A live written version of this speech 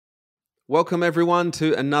Welcome, everyone,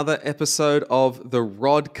 to another episode of the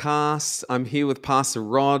Rodcast. I'm here with Pastor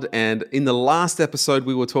Rod, and in the last episode,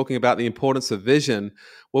 we were talking about the importance of vision.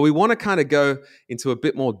 Well, we want to kind of go into a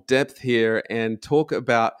bit more depth here and talk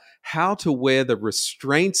about how to wear the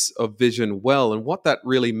restraints of vision well and what that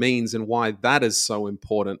really means and why that is so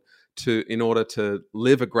important in order to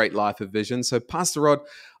live a great life of vision. So, Pastor Rod,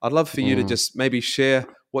 I'd love for you to just maybe share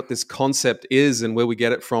what this concept is and where we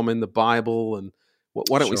get it from in the Bible, and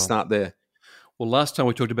why don't we Sure. start there? Well, last time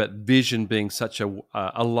we talked about vision being such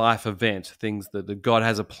a life event, things that God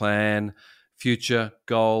has a plan, future,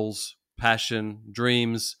 goals, passion,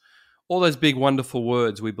 dreams, all those big, wonderful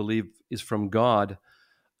words we believe is from God.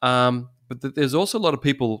 But there's also a lot of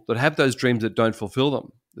people that have those dreams that don't fulfill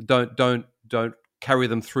them, that don't carry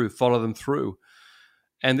them through, follow them through.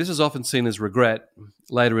 And this is often seen as regret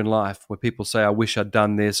later in life, where people say, "I wish I'd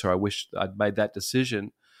done this," or "I wish I'd made that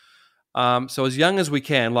decision." So as young as we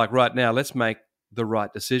can, like right now, let's make the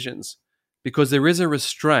right decisions, because there is a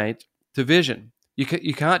restraint to vision. You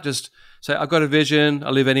can't just say, "I've got a vision,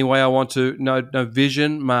 I live any way I want to." No,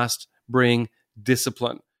 vision must bring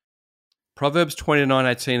discipline. Proverbs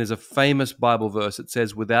 29:18 is a famous Bible verse. It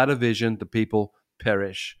says, "Without a vision, the people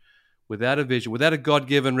perish." Without a vision, without a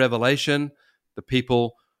God-given revelation, the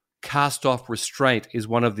people cast off restraint is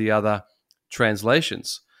one of the other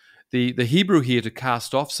translations. The Hebrew here, to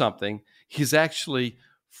cast off something, is actually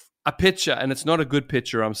a picture, and it's not a good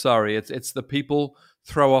picture. I'm sorry. It's the people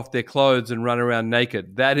throw off their clothes and run around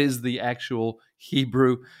naked. That is the actual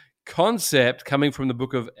Hebrew concept coming from the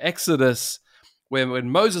book of Exodus, where when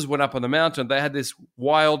Moses went up on the mountain, they had this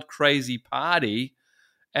wild, crazy party,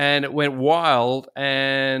 and it went wild,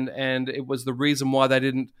 and it was the reason why they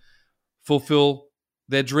didn't fulfill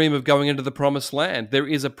their dream of going into the promised land. There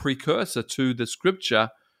is a precursor to the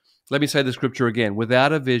scripture. Let me say the scripture again.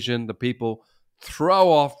 Without a vision, the people throw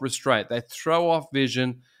off restraint. They throw off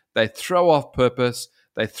vision. They throw off purpose.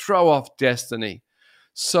 They throw off destiny.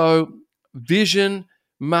 So vision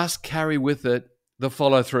must carry with it the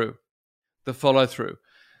follow through. The follow through.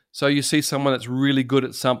 So you see someone that's really good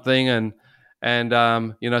at something, and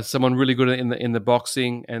someone really good in the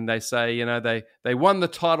boxing, and they say, they won the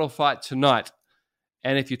title fight tonight.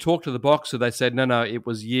 And if you talk to the boxer, they said, no, it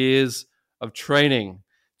was years of training.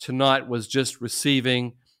 Tonight was just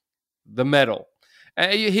receiving the medal.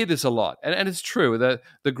 And you hear this a lot, and it's true.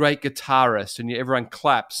 The great guitarist, and everyone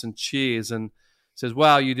claps and cheers and says,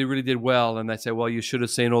 "Wow, you really did well." And they say, "Well, you should have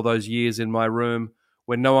seen all those years in my room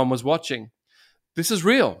when no one was watching." This is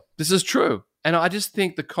real. This is true. And I just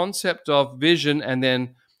think the concept of vision and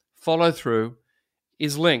then follow through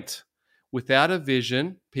is linked. Without a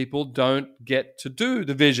vision, people don't get to do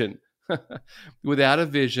the vision. Without a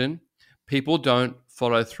vision, people don't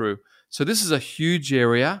follow through. So this is a huge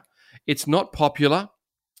area. It's not popular.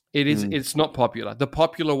 It's not popular. The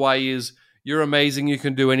popular way is, "You're amazing, you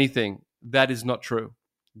can do anything." That is not true.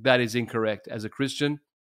 That is incorrect. As a Christian,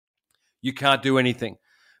 you can't do anything,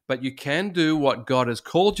 but you can do what God has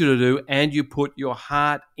called you to do and you put your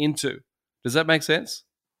heart into. Does that make sense?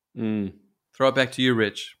 Throw it back to you,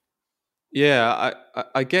 Rich. Yeah,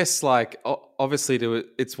 I guess obviously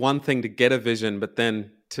it's one thing to get a vision, but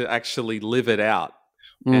then to actually live it out,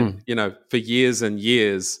 and for years and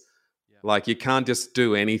years, like you can't just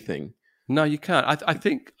do anything. No, you can't. I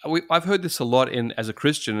think I've heard this a lot as a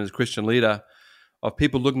Christian, as a Christian leader, of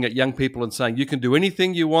people looking at young people and saying, "You can do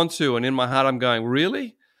anything you want to," and in my heart, I'm going,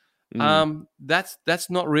 "Really?" That's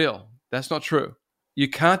not real. That's not true. You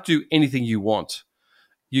can't do anything you want.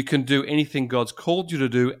 You can do anything God's called you to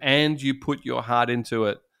do, and you put your heart into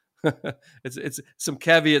it. It's some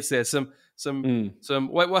caveats there. Some.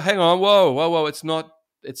 Wait, well, hang on. Whoa. It's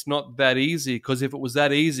not that easy, because if it was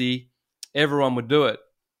that easy, everyone would do it.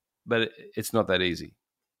 But it's not that easy.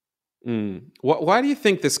 Why do you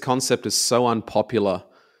think this concept is so unpopular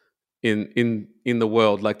in the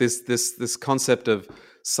world? Like this concept of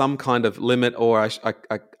some kind of limit, or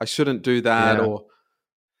I shouldn't do that, Yeah. or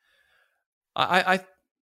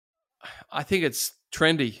I think it's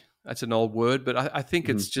trendy. That's an old word, but I think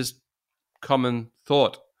it's just common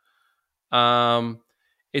thought.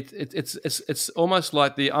 It's almost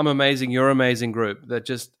like the "I'm amazing, you're amazing" group that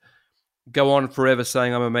just go on forever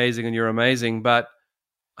saying "I'm amazing" and "you're amazing," but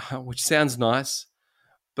which sounds nice,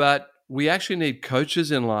 but we actually need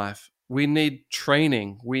coaches in life. We need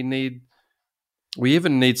training. We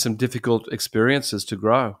even need some difficult experiences to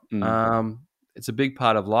grow. It's a big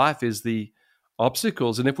part of life, is the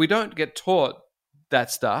obstacles. And if we don't get taught that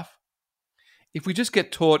stuff, if we just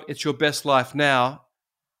get taught it's your best life now,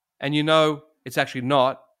 and it's actually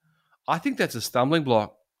not, I think that's a stumbling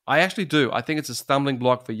block. I actually do. I think it's a stumbling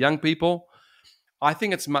block for young people. I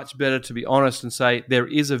think it's much better to be honest and say there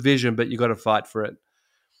is a vision, but you got to fight for it.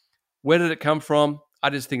 Where did it come from? I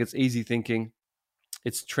just think it's easy thinking.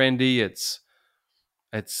 It's trendy.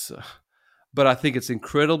 But I think it's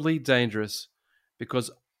incredibly dangerous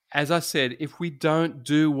because, as I said, if we don't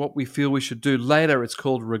do what we feel we should do later, it's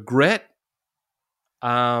called regret.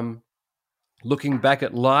 Looking back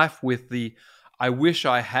at life with the "I wish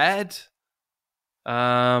I had,"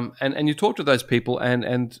 and you talk to those people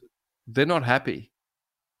and they're not happy.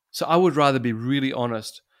 So I would rather be really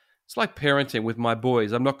honest. It's like parenting with my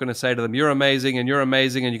boys. I'm not going to say to them, "You're amazing and you're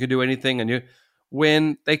amazing and you can do anything,"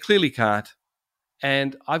 when they clearly can't.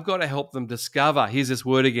 And I've got to help them discover. Here's this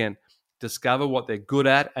word again: discover what they're good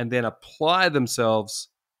at, and then apply themselves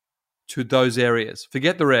to those areas.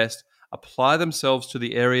 Forget the rest. Apply themselves to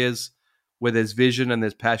the areas where there's vision and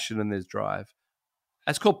there's passion and there's drive.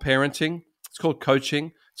 That's called parenting. It's called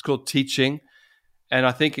coaching. It's called teaching. And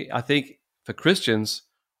I think for Christians,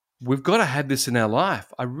 we've got to have this in our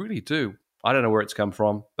life. I really do. I don't know where it's come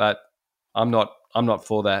from, but I'm not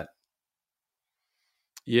for that.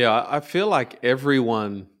 Yeah, I feel like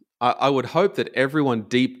everyone, I would hope that everyone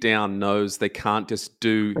deep down knows they can't just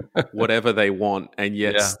do whatever they want and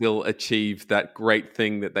yet still achieve that great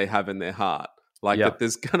thing that they have in their heart. Like that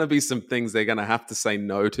there's going to be some things they're going to have to say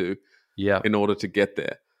no to in order to get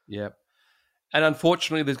there. Yeah. And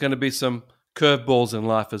unfortunately, there's going to be some curveballs in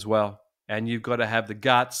life as well. And you've got to have the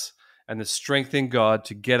guts and the strength in God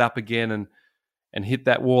to get up again and hit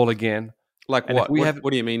that wall again. Like what?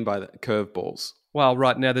 What do you mean by that? Curveballs? Well,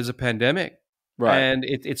 right now there's a pandemic. Right. And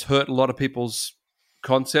it's hurt a lot of people's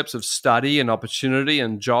concepts of study and opportunity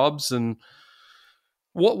and jobs. And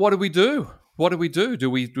what do we do? What do we do? Do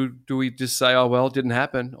we just say, oh, well, it didn't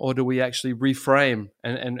happen? Or do we actually reframe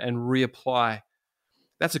and reapply?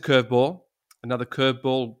 That's a curveball. Another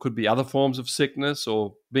curveball could be other forms of sickness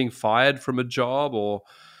or being fired from a job or,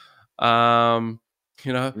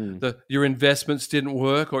 your investments didn't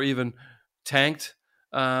work or even tanked.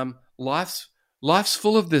 Life's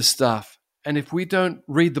full of this stuff. And if we don't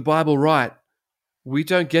read the Bible right, we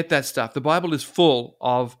don't get that stuff. The Bible is full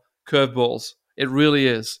of curveballs. It really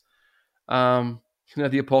is. The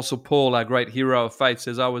Apostle Paul, our great hero of faith,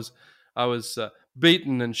 says, I was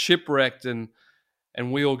beaten and shipwrecked, and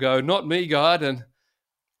we all go, not me, God, and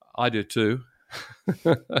I do too.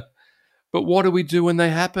 But what do we do when they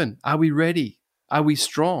happen? Are we ready? Are we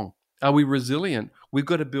strong? Are we resilient? We've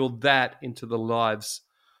got to build that into the lives.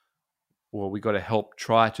 Well, we've got to help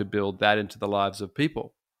try to build that into the lives of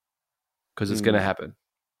people because it's going to happen.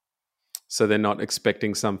 So they're not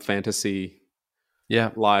expecting some fantasy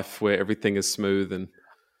life where everything is smooth and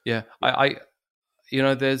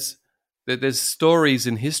there's stories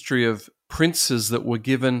in history of princes that were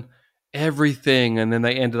given everything and then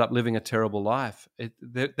they ended up living a terrible life.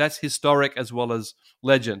 That's historic as well as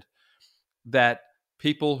legend, that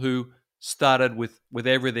people who started with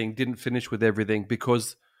everything didn't finish with everything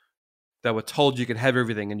because they were told you could have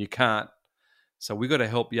everything and you can't. So we've got to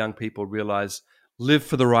help young people realize, live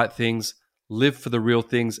for the right things, live for the real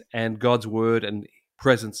things, and God's word and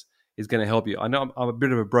presence is going to help you. I know I'm a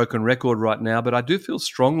bit of a broken record right now, but I do feel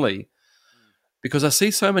strongly because I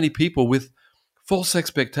see so many people with false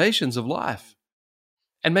expectations of life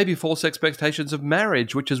and maybe false expectations of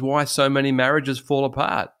marriage, which is why so many marriages fall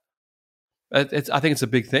apart. I think it's a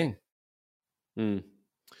big thing.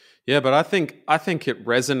 Yeah, but I think it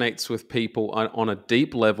resonates with people on a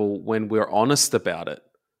deep level when we're honest about it.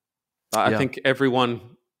 I think everyone,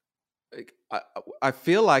 I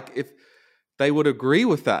feel like if they would agree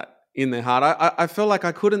with that in their heart, I feel like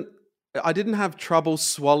I didn't have trouble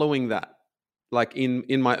swallowing that. Like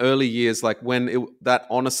in my early years, like when that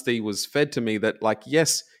honesty was fed to me that like,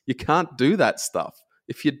 yes, you can't do that stuff.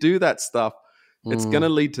 If you do that stuff, it's going to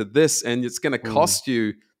lead to this and it's going to cost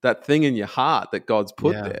you that thing in your heart that God's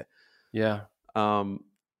put there. Yeah.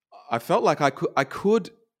 I felt like I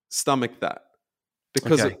could stomach that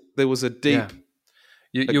because there was a deep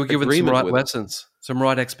you were given some right lessons, some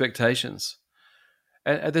right expectations.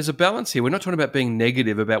 And there's a balance here. We're not talking about being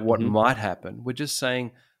negative about what might happen. We're just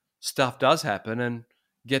saying stuff does happen and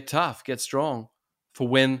get tough, get strong for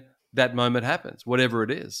when that moment happens, whatever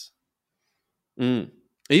it is.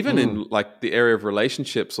 Even in like the area of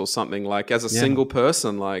relationships or something, like as a single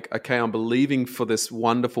person, like, okay, I'm believing for this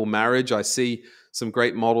wonderful marriage. I see some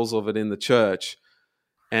great models of it in the church.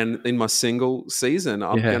 And in my single season,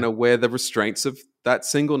 I'm going to wear the restraints of that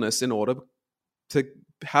singleness in order to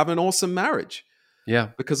have an awesome marriage. Yeah.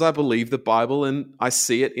 Because I believe the Bible and I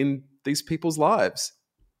see it in these people's lives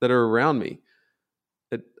that are around me.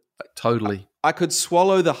 Totally. I could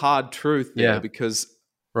swallow the hard truth there because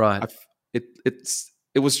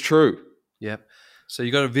it was true. Yep. So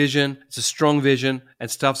you got a vision. It's a strong vision, and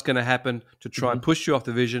stuff's going to happen to try and push you off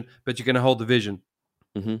the vision, but you're going to hold the vision.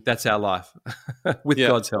 That's our life with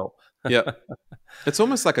God's help. Yeah. It's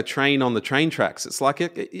almost like a train on the train tracks. It's like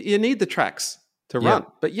you need the tracks to run.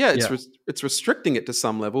 But it's restricting it to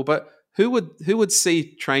some level. But who would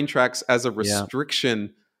see train tracks as a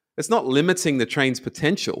restriction? It's not limiting the train's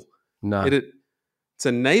potential. No. It's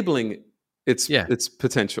enabling its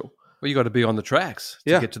potential. Well, you got to be on the tracks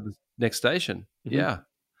to get to the next station. Yeah.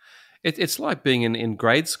 It's like being in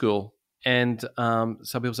grade school, and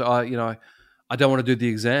some people say, I don't want to do the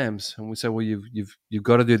exams. And we say, well, you've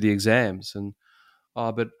got to do the exams. And,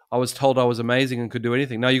 but I was told I was amazing and could do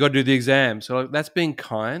anything. No, you got to do the exams. So that's being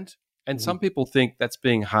kind. And some people think that's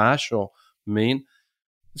being harsh or mean.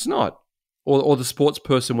 It's not. Or the sports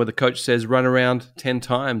person where the coach says, run around 10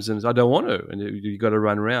 times. And I don't want to. And you got to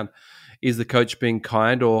run around. Is the coach being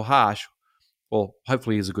kind or harsh? Well,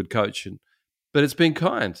 hopefully he's a good coach. But it's being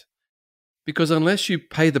kind. Because unless you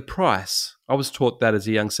pay the price, I was taught that as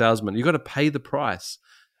a young salesman, you've got to pay the price,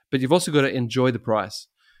 but you've also got to enjoy the price.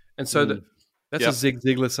 And so that's a Zig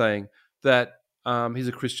Ziglar saying that he's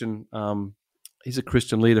a Christian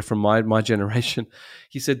leader from my generation.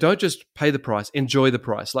 He said, don't just pay the price, enjoy the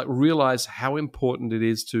price. Like realize how important it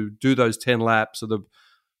is to do those 10 laps of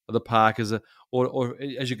the park or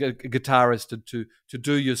as a guitarist to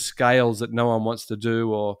do your scales that no one wants to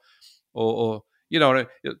do or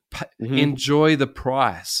enjoy the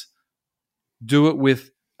price. Do it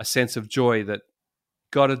with a sense of joy that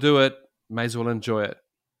got to do it, may as well enjoy it.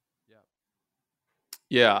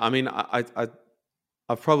 Yeah, I mean,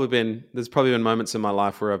 there's probably been moments in my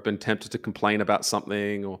life where I've been tempted to complain about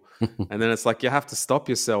something, and then it's like you have to stop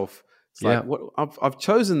yourself. It's like I've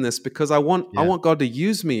chosen this because I want God to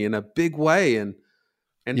use me in a big way, and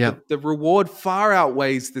the reward far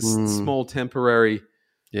outweighs this small temporary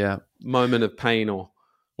moment of pain.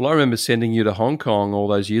 Well, I remember sending you to Hong Kong all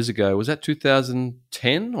those years ago. Was that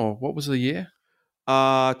 2010 or what was the year?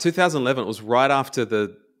 2011. It was right after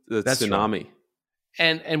the tsunami. Right.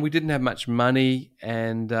 And we didn't have much money,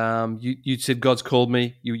 and you said God's called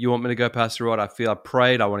me. You want me to go, Pastor Rod? I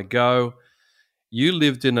prayed. I want to go. You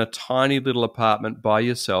lived in a tiny little apartment by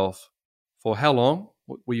yourself for how long?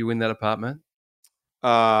 Were you in that apartment?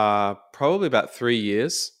 Probably about 3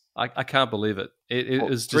 years. I can't believe it. It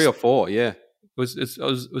was just 3 or 4. Yeah, it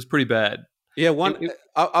was pretty bad. Yeah, it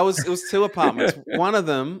was 2 apartments. One of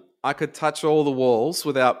them I could touch all the walls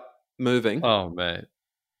without moving. Oh man.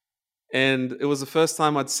 And it was the first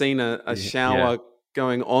time I'd seen a shower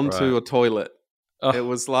going onto a toilet. Oh. It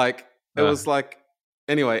was like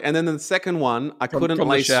anyway. And then the second one, I couldn't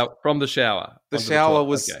lay from the shower. The shower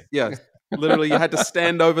was literally you had to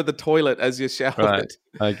stand over the toilet as you showered. Right.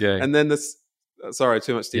 Okay. And then sorry,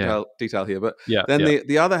 too much detail here, but then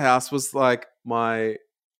the other house was like I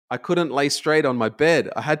couldn't lay straight on my bed.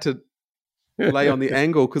 I had to lay on the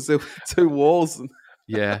angle because there were 2 walls.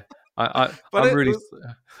 Yeah. I'm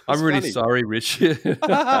really sorry, Rich.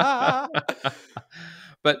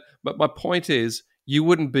 But my point is, you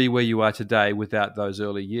wouldn't be where you are today without those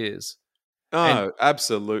early years. Oh,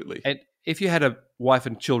 absolutely. And if you had a wife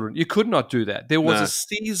and children, you could not do that. There was a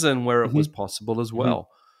season where it was possible as well.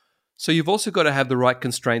 So you've also got to have the right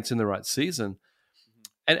constraints in the right season.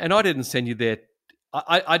 And I didn't send you there.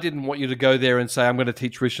 I didn't want you to go there and say, I'm going to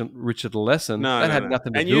teach Richard a lesson. No, that had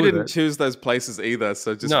nothing to do with it. And you didn't choose those places either,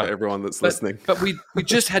 so just for everyone that's listening. But we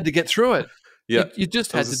just had to get through it. Yeah. You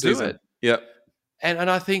just had to do it. Yeah. And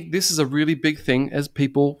I think this is a really big thing as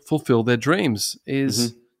people fulfill their dreams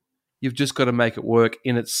is you've just got to make it work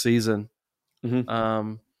in its season. I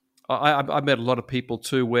met a lot of people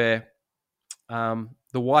too where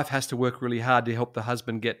the wife has to work really hard to help the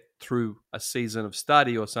husband get through a season of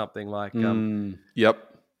study or something like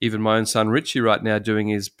even my own son Richie right now doing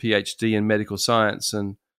his PhD in medical science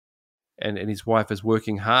and his wife is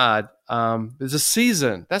working hard. There's a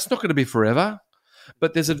season. That's not going to be forever,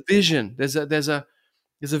 but there's a vision. There's a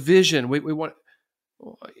vision. We want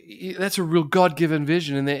that's a real God-given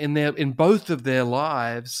vision in both of their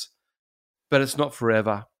lives, but it's not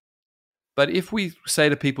forever. But if we say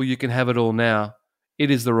to people you can have it all now,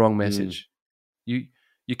 it is the wrong message.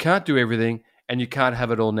 You can't do everything and you can't have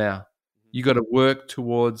it all now. You got to work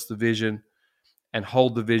towards the vision and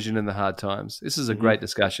hold the vision in the hard times. This is a great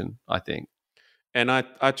discussion, I think. And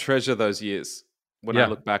I treasure those years when I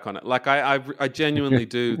look back on it. Like I genuinely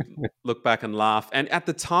do look back and laugh. And at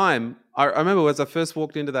the time, I remember as I first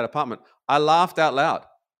walked into that apartment, I laughed out loud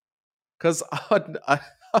because I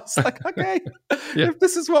was like, okay, if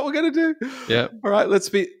this is what we're going to do, all right, let's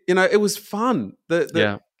be, it was fun.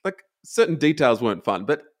 Like certain details weren't fun,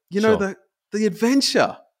 but the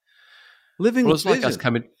adventure, Living Well, vision.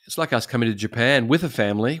 It's like us coming to Japan with a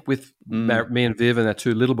family, with me and Viv and our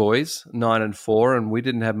two little boys, 9 and 4, and we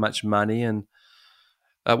didn't have much money, and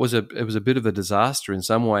it was a bit of a disaster in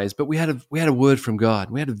some ways. But we had a word from God.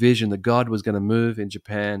 We had a vision that God was going to move in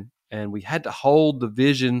Japan, and we had to hold the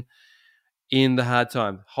vision in the hard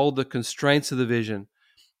time, hold the constraints of the vision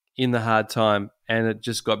in the hard time, and it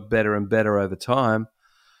just got better and better over time.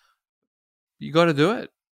 You got to do it.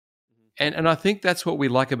 And I think that's what we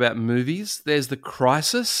like about movies. There's the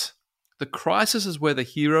crisis. The crisis is where the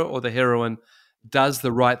hero or the heroine does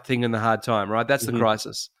the right thing in the hard time, right? That's the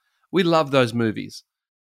crisis. We love those movies.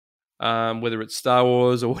 Whether it's Star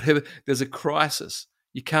Wars or whatever, there's a crisis.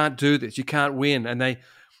 You can't do this. You can't win. And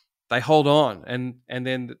they hold on. And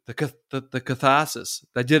then the catharsis,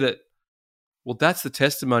 they did it. Well, that's the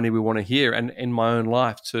testimony we want to hear. And in my own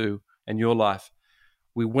life too, and your life,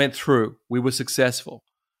 we went through. We were successful.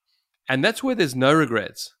 And that's where there's no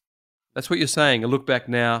regrets. That's what you're saying. I look back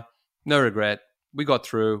now, no regret. We got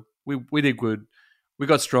through. We did good. We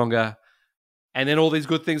got stronger. And then all these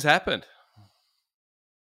good things happened.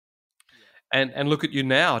 And look at you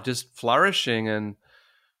now, just flourishing. And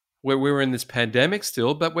we're in this pandemic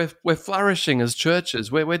still, but we're flourishing as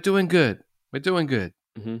churches. We're doing good. We're doing good.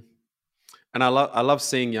 Mm-hmm. And I love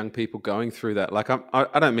seeing young people going through that. Like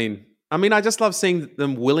I just love seeing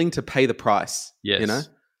them willing to pay the price. Yes. You know?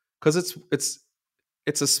 Because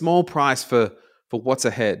it's a small price for what's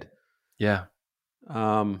ahead. Yeah.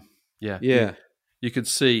 Yeah. You can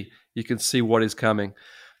see what is coming.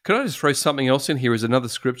 Can I just throw something else in here as another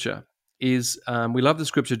scripture? We love the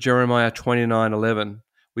scripture Jeremiah 29:11.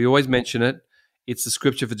 We always mention it. It's the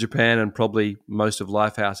scripture for Japan and probably most of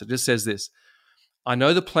Lifehouse. It just says this: I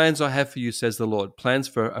know the plans I have for you, says the Lord, plans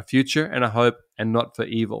for a future and a hope and not for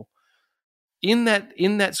evil. In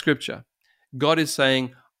that scripture, God is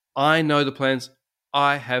saying, I know the plans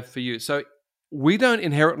I have for you. So we don't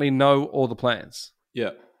inherently know all the plans. Yeah.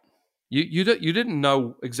 You didn't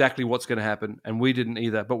know exactly what's going to happen, and we didn't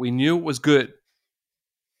either, but we knew it was good.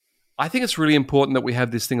 I think it's really important that we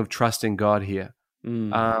have this thing of trusting God here.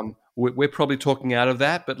 We're probably talking out of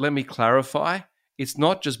that, but let me clarify. It's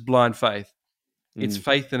not just blind faith. It's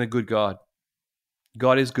faith in a good God.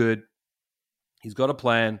 God is good. He's got a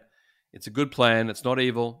plan. It's a good plan. It's not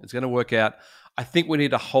evil. It's going to work out. I think we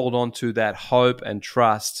need to hold on to that hope and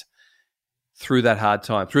trust through that hard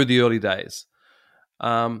time, through the early days.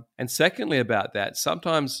 And secondly about that,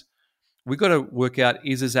 sometimes we've got to work out,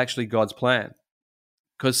 is this actually God's plan?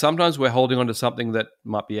 Because sometimes we're holding on to something that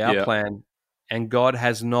might be our plan, and God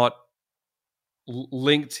has not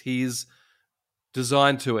linked his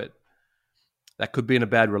design to it. That could be in a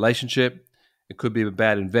bad relationship. It could be a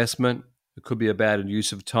bad investment. It could be a bad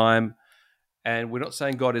use of time. And we're not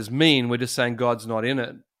saying God is mean. We're just saying God's not in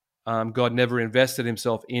it. God never invested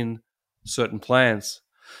himself in certain plans.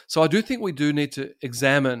 So I do think we do need to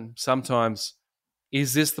examine sometimes,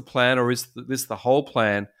 is this the plan or is this the whole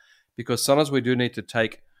plan? Because sometimes we do need to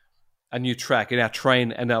take a new track. In our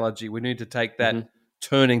train analogy, we need to take that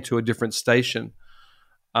turning to a different station.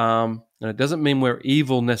 And it doesn't mean we're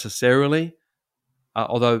evil necessarily,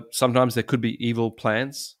 although sometimes there could be evil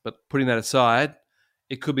plans. But putting that aside,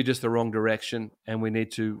 it could be just the wrong direction and we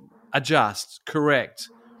need to adjust, correct.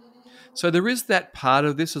 So there is that part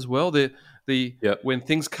of this as well. When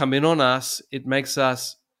things come in on us, it makes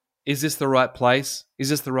us, is this the right place? Is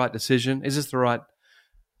this the right decision? Is this the right...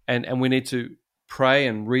 And we need to pray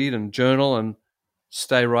and read and journal and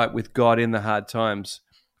stay right with God in the hard times.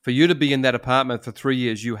 For you to be in that apartment for 3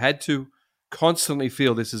 years, you had to constantly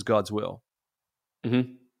feel this is God's will.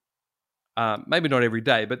 Maybe not every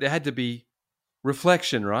day, but there had to be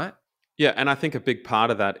reflection, right? Yeah, and I think a big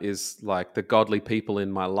part of that is like the godly people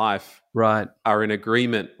in my life are in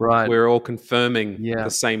agreement. Right. We're all confirming the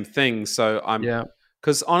same thing. So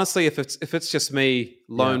because honestly, if it's just me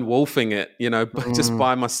lone wolfing it, just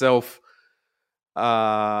by myself,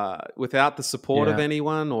 without the support of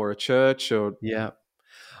anyone or a church or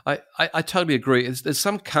I totally agree. There's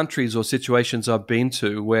some countries or situations I've been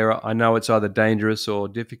to where I know it's either dangerous or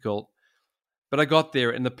difficult, but I got there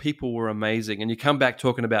and the people were amazing. And you come back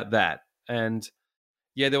talking about that, and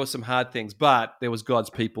there were some hard things, but there was God's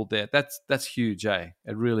people there. That's huge, eh?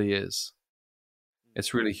 It really is.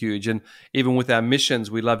 It's really huge. And even with our missions,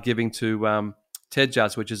 we love giving to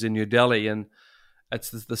Tejas, which is in New Delhi, and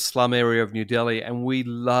it's the slum area of New Delhi. And we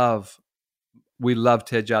love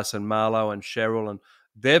Tejas and Marlo and Cheryl, and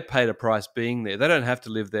they've paid a price being there. They don't have to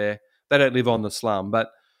live there. They don't live on the slum,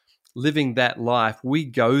 but living that life, we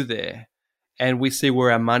go there and we see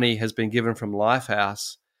where our money has been given from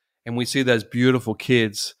Lifehouse, and we see those beautiful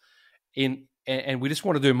kids and we just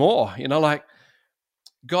want to do more,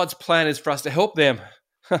 God's plan is for us to help them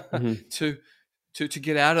Mm-hmm. to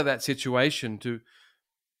get out of that situation, to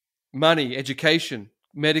money, education,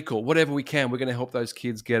 medical, whatever we can. We're going to help those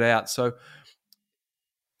kids get out. So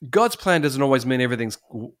God's plan doesn't always mean everything's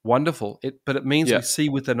wonderful, but it means Yeah. we see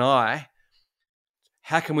with an eye,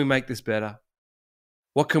 how can we make this better?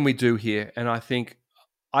 What can we do here? And I think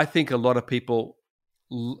a lot of people,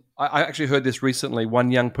 I actually heard this recently,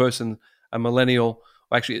 one young person, a millennial,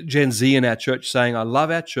 actually Gen Z in our church, saying, I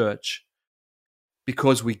love our church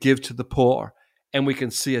because we give to the poor and we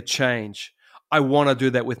can see a change. I want to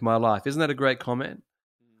do that with my life. Isn't that a great comment?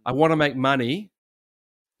 I want to make money,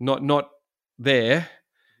 not there,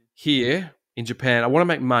 here in Japan. I want to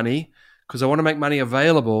make money because I want to make money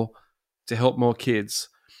available to help more kids.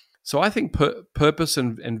 So I think purpose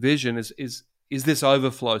and vision is this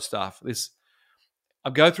overflow stuff. I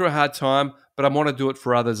go through a hard time, but I want to do it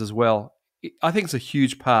for others as well. I think it's a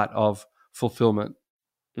huge part of fulfillment.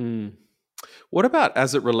 Mm. What about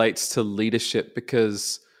as it relates to leadership?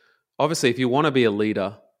 Because obviously, if you want to be a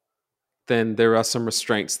leader, then there are some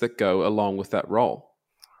restraints that go along with that role.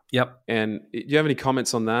 Yep. And do you have any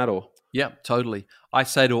comments on that? Or Yep, totally. I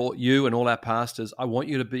say to all you and all our pastors, I want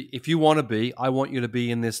you to be, if you want to be, I want you to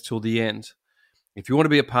be in this till the end. If you want to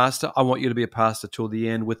be a pastor, I want you to be a pastor till the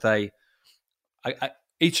end with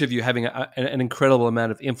each of you having an incredible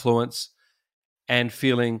amount of influence and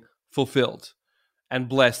feeling fulfilled and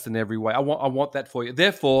blessed in every way. I want that for you.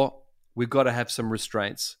 Therefore, we've got to have some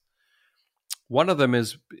restraints. One of them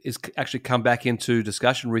is actually come back into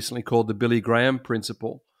discussion recently called the Billy Graham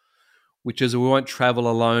principle, which is we won't travel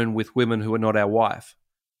alone with women who are not our wife.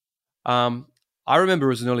 I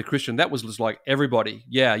remember as an early Christian, that was just like everybody,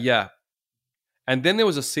 yeah. And then there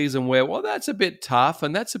was a season where, well, that's a bit tough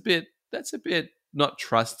and that's a bit not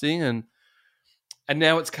trusting, and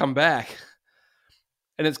now it's come back.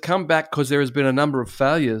 And it's come back because there has been a number of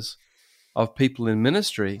failures of people in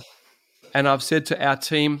ministry. And I've said to our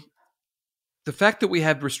team, the fact that we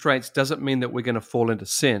have restraints doesn't mean that we're going to fall into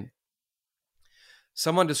sin.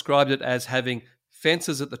 Someone described it as having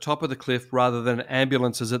fences at the top of the cliff rather than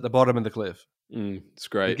ambulances at the bottom of the cliff. it's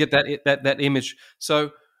great. You get that image.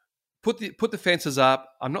 So put the fences up.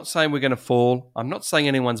 I'm not saying we're going to fall. I'm not saying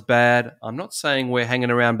anyone's bad. I'm not saying we're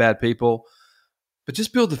hanging around bad people. But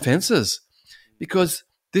just build the fences, because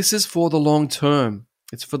this is for the long term.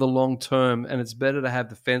 It's for the long term, and it's better to have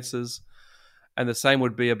the fences. And the same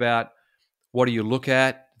would be about, what do you look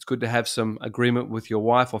at? It's good to have some agreement with your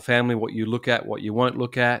wife or family, what you look at, what you won't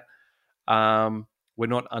look at. We're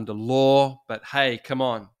not under law, but hey, come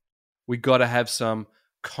on. We got to have some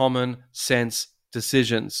common sense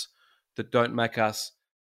decisions that don't make us,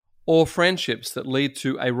 or friendships that lead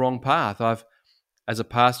to a wrong path. As a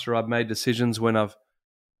pastor, I've made decisions when I've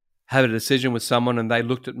had a decision with someone and they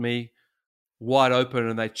looked at me wide open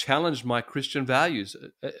and they challenged my Christian values.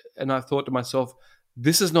 And I thought to myself,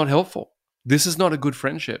 this is not helpful. This is not a good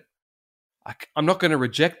friendship. I'm not going to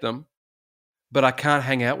reject them, but I can't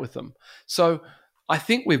hang out with them. So I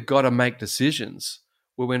think we've got to make decisions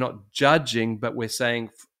where we're not judging, but we're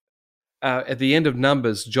saying, at the end of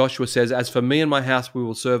Numbers, Joshua says, as for me and my house, we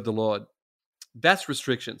will serve the Lord. That's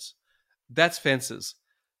restrictions. That's fences.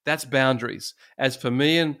 That's boundaries. As for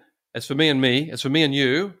me and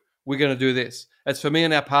you, we're going to do this. As for me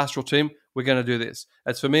and our pastoral team, we're going to do this.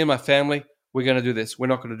 As for me and my family, we're going to do this. We're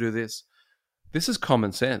not going to do this. This is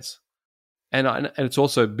common sense. And it's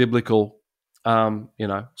also biblical,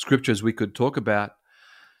 scriptures we could talk about.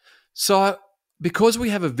 So because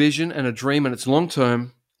we have a vision and a dream and it's long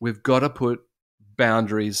term, we've got to put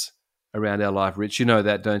boundaries around our life. Rich, you know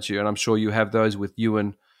that, don't you? And I'm sure you have those with you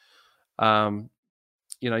and,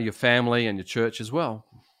 your family and your church as well.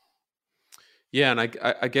 Yeah, and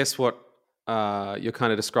I guess what you're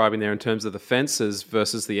kind of describing there in terms of the fences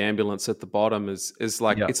versus the ambulance at the bottom is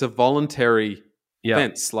like, it's a voluntary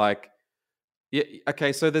fence. Like, yeah,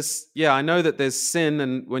 okay, so I know that there's sin,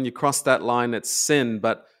 and when you cross that line, it's sin,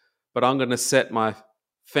 but I'm going to set my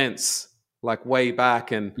fence like way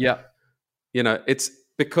back, and it's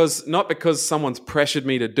not because someone's pressured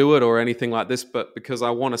me to do it or anything like this, but because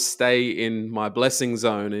I want to stay in my blessing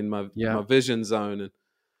zone, in my vision zone, and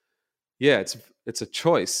it's a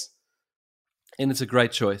choice. And it's a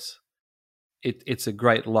great choice. It's a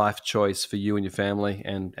great life choice for you and your family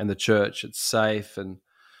and the church. It's safe. And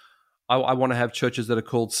I want to have churches that are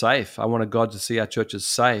called safe. I want God to see our churches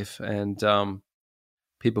safe, and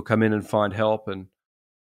people come in and find help. And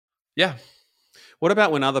what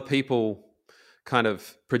about when other people kind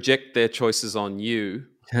of project their choices on you?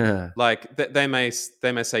 Like they may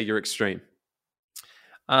say you're extreme.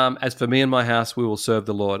 As for me and my house, we will serve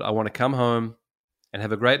the Lord. I want to come home and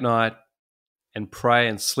have a great night and pray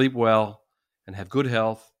and sleep well and have good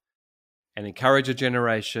health and encourage a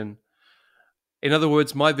generation. In other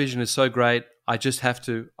words, my vision is so great, I just have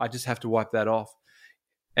to wipe that off.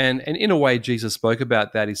 And in a way, Jesus spoke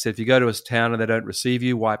about that. He said, if you go to a town and they don't receive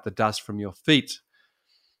you, wipe the dust from your feet.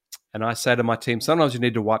 And I say to my team, sometimes you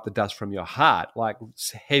need to wipe the dust from your heart, like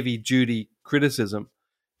heavy-duty criticism.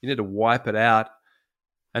 You need to wipe it out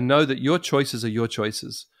and know that your choices are your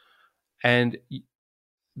choices. And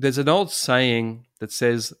there's an old saying that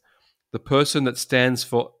says, the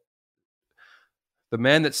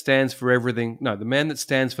man that stands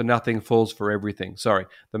for nothing falls for everything. Sorry.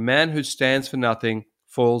 The man who stands for nothing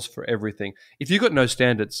falls for everything. If you've got no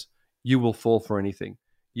standards, you will fall for anything.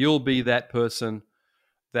 You'll be that person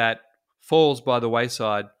that falls by the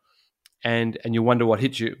wayside, and you wonder what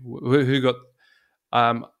hit you. Who got?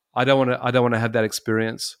 I don't want to have that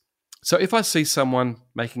experience. So if I see someone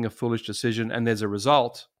making a foolish decision and there's a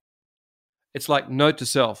result, it's like note to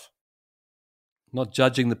self. Not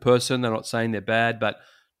judging the person, they're not saying they're bad, but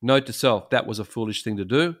note to self, that was a foolish thing to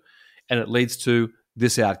do, and it leads to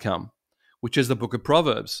this outcome, which is the book of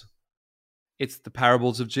Proverbs. It's the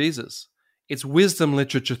parables of Jesus. It's wisdom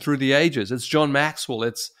literature through the ages. It's John Maxwell.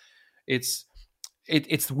 It's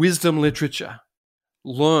wisdom literature.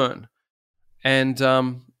 Learn. And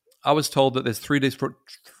I was told that there's three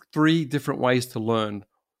different ways to learn.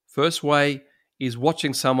 First way is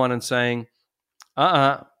watching someone and saying,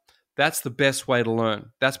 that's the best way to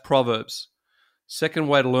learn. That's Proverbs. Second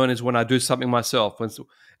way to learn is when I do something myself.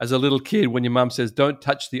 As a little kid, when your mum says, don't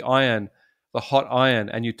touch the iron, the hot iron,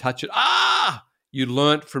 and you touch it, you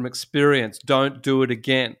learnt from experience. Don't do it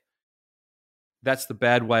again. That's the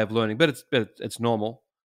bad way of learning, but it's normal.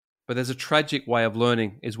 But there's a tragic way of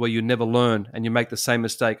learning is where you never learn and you make the same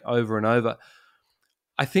mistake over and over.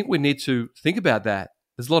 I think we need to think about that.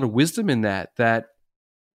 There's a lot of wisdom in that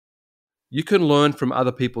you can learn from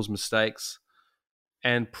other people's mistakes.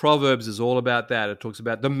 And Proverbs is all about that. It talks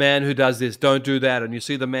about the man who does this, don't do that. And you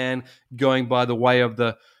see the man going by the way of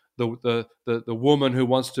the woman who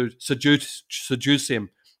wants to seduce him.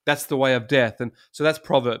 That's the way of death. And so that's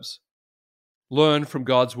Proverbs. Learn from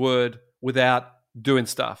God's word without doing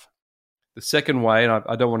stuff. The second way, and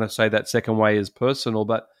I don't want to say that second way is personal,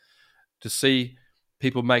 but to see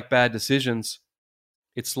people make bad decisions,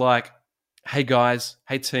 it's like, hey guys,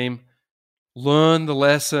 hey team, learn the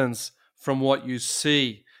lessons from what you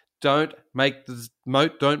see. Don't make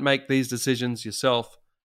these decisions yourself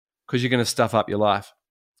because you're going to stuff up your life.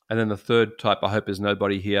 And then the third type, I hope there's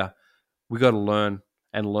nobody here. We got to learn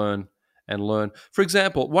and learn and learn. For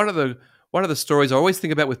example, one of the stories I always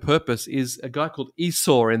think about with purpose is a guy called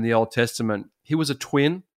Esau in the Old Testament. He was a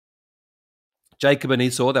twin. Jacob and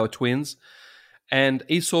Esau, they were twins. And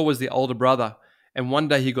Esau was the older brother. And one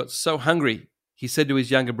day he got so hungry, he said to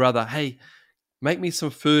his younger brother, hey, make me some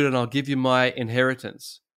food and I'll give you my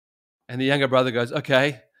inheritance. And the younger brother goes,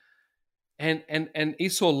 okay. And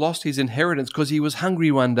Esau lost his inheritance because he was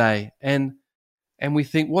hungry one day. And we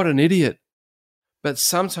think, what an idiot. But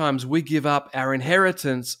sometimes we give up our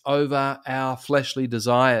inheritance over our fleshly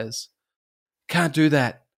desires. Can't do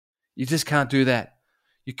that. You just can't do that.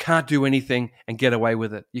 You can't do anything and get away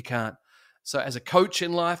with it. You can't. So as a coach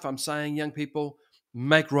in life, I'm saying, young people,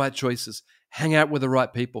 make right choices. Hang out with the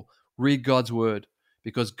right people. Read God's word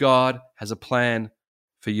because God has a plan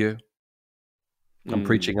for you. I'm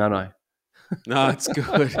preaching, aren't I? No, it's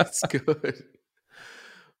good. It's good.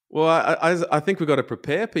 Well, I think we've got to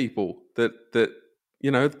prepare people that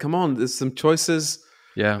come on, there's some choices.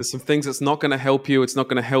 Yeah. There's some things that's not going to help you. It's not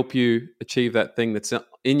going to help you achieve that thing that's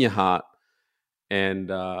in your heart.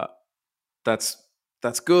 And that's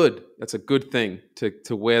good. That's a good thing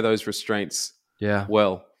to wear those restraints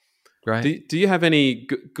well. Right. Do you have any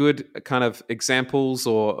good kind of examples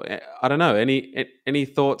or, I don't know, any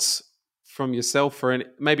thoughts from yourself or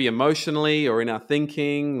maybe emotionally or in our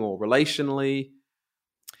thinking or relationally?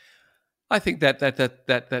 I think that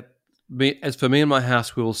as for me and my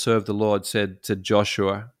house, we will serve the Lord, said to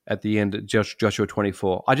Joshua at the end of Joshua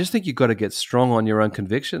 24. I just think you've got to get strong on your own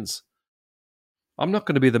convictions. I'm not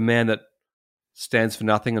going to be the man that stands for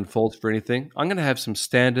nothing and falls for anything. I'm going to have some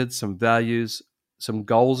standards, some values, some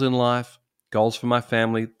goals in life, goals for my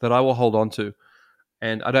family that I will hold on to.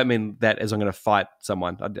 And I don't mean that as I'm going to fight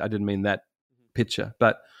someone. I didn't mean that picture.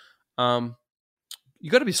 But you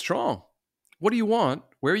got to be strong. What do you want?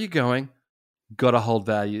 Where are you going? Got to hold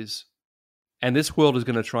values. And this world is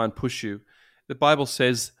going to try and push you. The Bible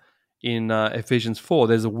says in Ephesians 4,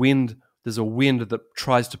 there's a wind that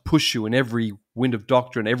tries to push you in every wind of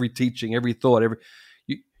doctrine, every teaching, every thought,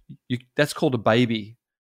 that's called a baby.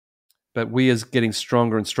 But we as getting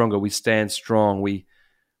stronger and stronger, we stand strong. We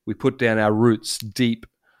We put down our roots deep.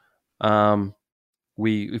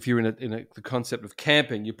 If you're in the concept of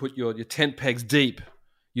camping, you put your tent pegs deep.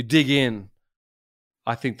 You dig in.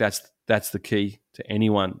 I think that's the key to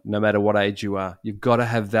anyone, no matter what age you are. You've got to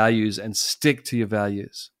have values and stick to your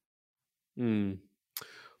values.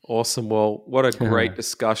 Awesome. Well, what a great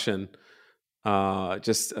discussion.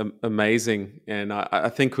 Just amazing. And I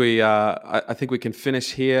think we can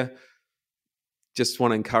finish here. Just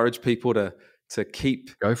want to encourage people to keep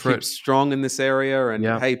strong in this area, and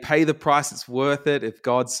hey, pay the price. It's worth it if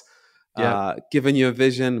God's given you a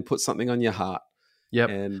vision and put something on your heart. Yep.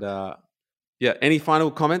 And any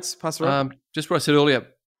final comments, Pastor Rob? Just what I said earlier.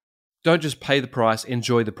 Don't just pay the price,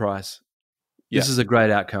 enjoy the price. This is a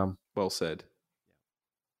great outcome. Well said.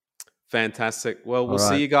 Fantastic. Well, we'll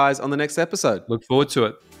see you guys on the next episode. Look forward to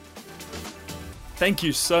it. Thank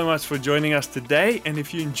you so much for joining us today. And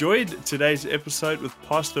if you enjoyed today's episode with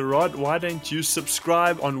Pastor Rod, why don't you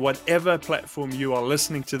subscribe on whatever platform you are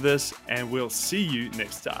listening to this, and we'll see you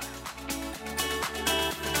next time.